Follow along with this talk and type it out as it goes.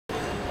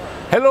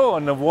Hello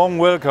and a warm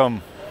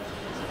welcome.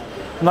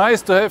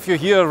 Nice to have you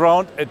here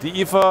around at the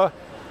IFFA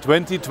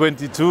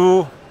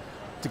 2022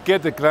 to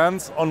get a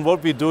glance on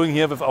what we're doing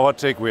here with our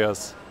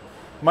checkweighers.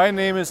 My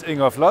name is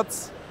Ingolf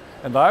Latz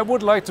and I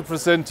would like to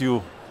present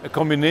you a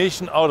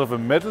combination out of a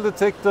metal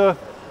detector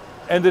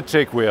and a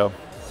checkweigher.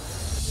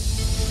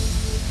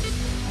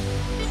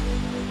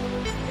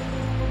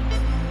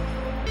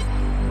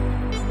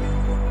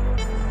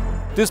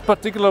 This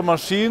particular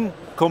machine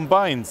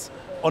combines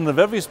on a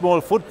very small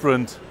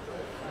footprint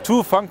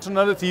two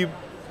functionality,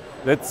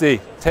 let's say,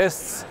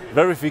 tests,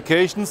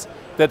 verifications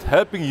that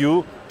helping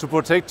you to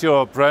protect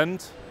your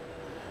brand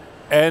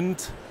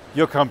and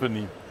your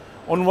company.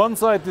 On one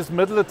side, this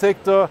metal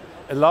detector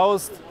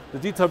allows the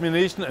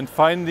determination and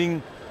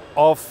finding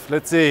of,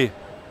 let's say,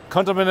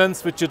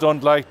 contaminants which you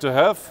don't like to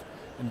have.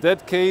 In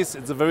that case,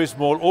 it's a very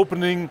small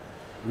opening,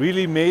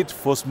 really made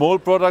for small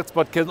products,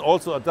 but can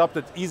also adapt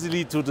it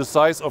easily to the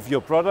size of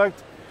your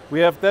product.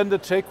 We have then the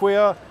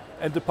checkweigher,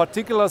 and the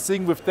particular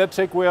thing with that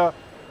checkweigher,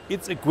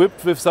 it's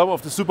equipped with some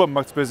of the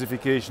supermarket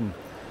specification.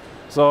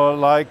 So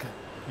like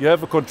you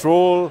have a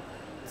control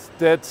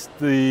that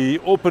the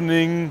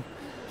opening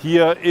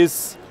here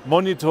is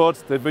monitored,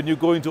 that when you're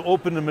going to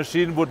open the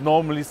machine would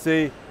normally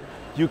say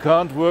you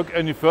can't work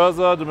any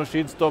further, the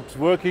machine stops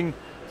working,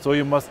 so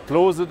you must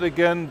close it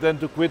again, then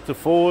to quit the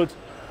fold,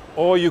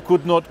 or you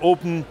could not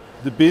open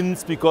the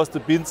bins because the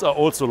bins are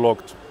also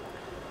locked.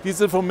 This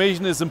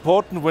information is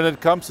important when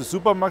it comes to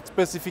supermarket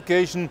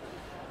specification,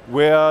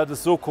 where the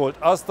so-called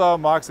ASTA,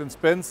 Marks &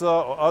 Spencer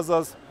or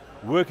others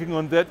working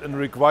on that and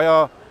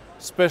require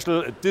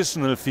special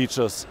additional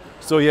features.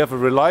 So you have a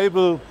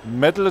reliable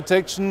metal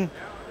detection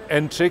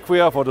and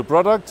checkweigher for the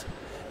product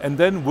and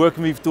then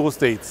working with those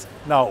dates.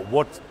 Now,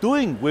 what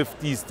doing with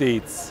these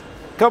dates?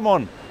 Come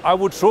on, I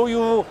would show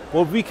you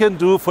what we can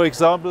do, for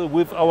example,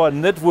 with our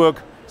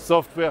network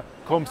software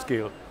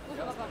Comscale.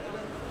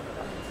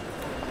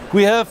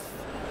 We have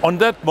on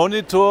that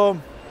monitor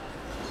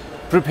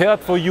prepared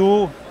for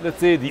you, let's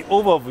say, the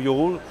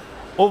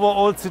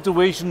overall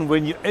situation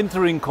when you're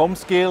entering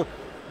Comscale,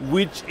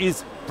 which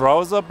is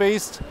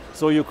browser-based.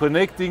 So you're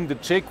connecting the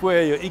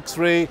checkweigher, your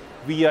X-ray,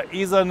 via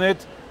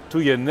Ethernet to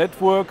your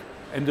network,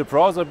 and the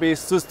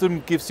browser-based system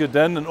gives you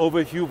then an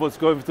overview of what's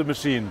going with the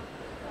machine.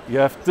 You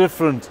have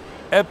different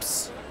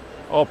apps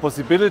or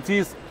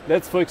possibilities.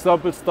 Let's, for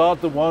example,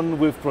 start the one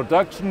with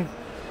production.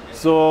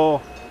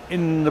 So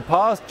in the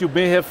past, you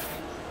may have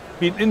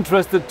been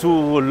interested to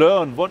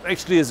learn what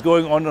actually is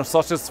going on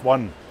such as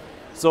one.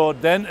 So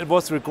then it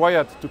was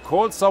required to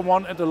call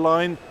someone at the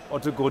line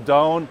or to go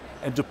down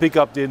and to pick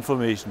up the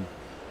information.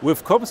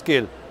 With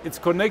Comscale, it's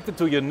connected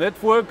to your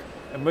network,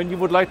 and when you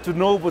would like to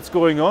know what's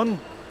going on,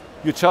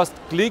 you just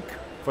click,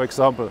 for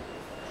example,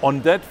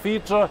 on that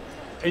feature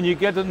and you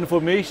get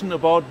information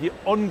about the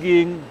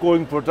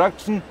ongoing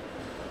production,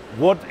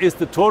 what is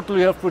the total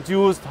you have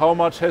produced, how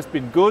much has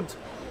been good,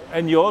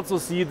 and you also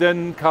see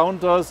then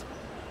counters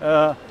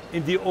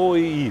in the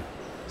OEE.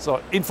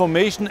 So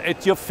information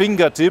at your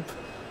fingertip,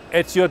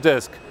 at your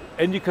desk.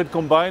 And you can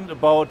combine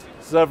about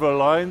several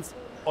lines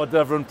or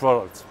different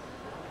products.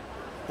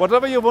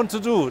 Whatever you want to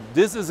do,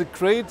 this is a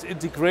great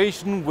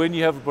integration when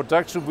you have a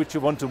production which you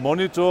want to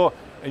monitor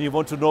and you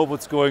want to know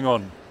what's going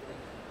on.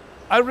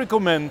 I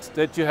recommend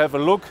that you have a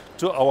look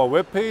to our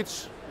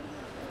webpage,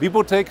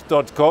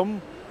 vipotech.com,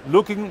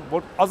 looking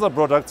what other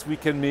products we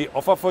may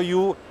offer for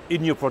you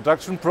in your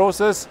production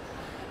process.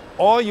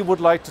 Or you would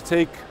like to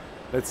take,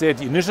 let's say,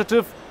 the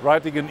initiative,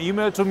 writing an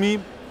email to me,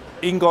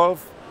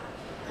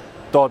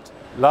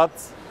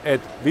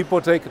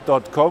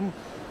 ingolf.latz@vipotech.com.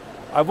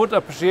 I would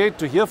appreciate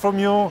to hear from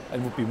you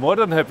and would be more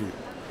than happy.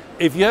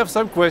 If you have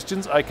some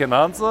questions I can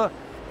answer,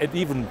 and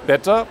even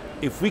better,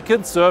 if we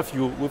can serve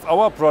you with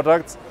our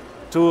products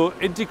to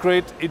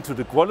integrate into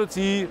the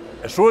quality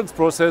assurance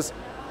process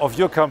of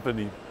your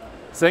company.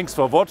 Thanks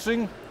for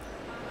watching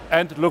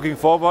and looking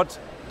forward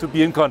to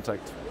be in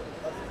contact.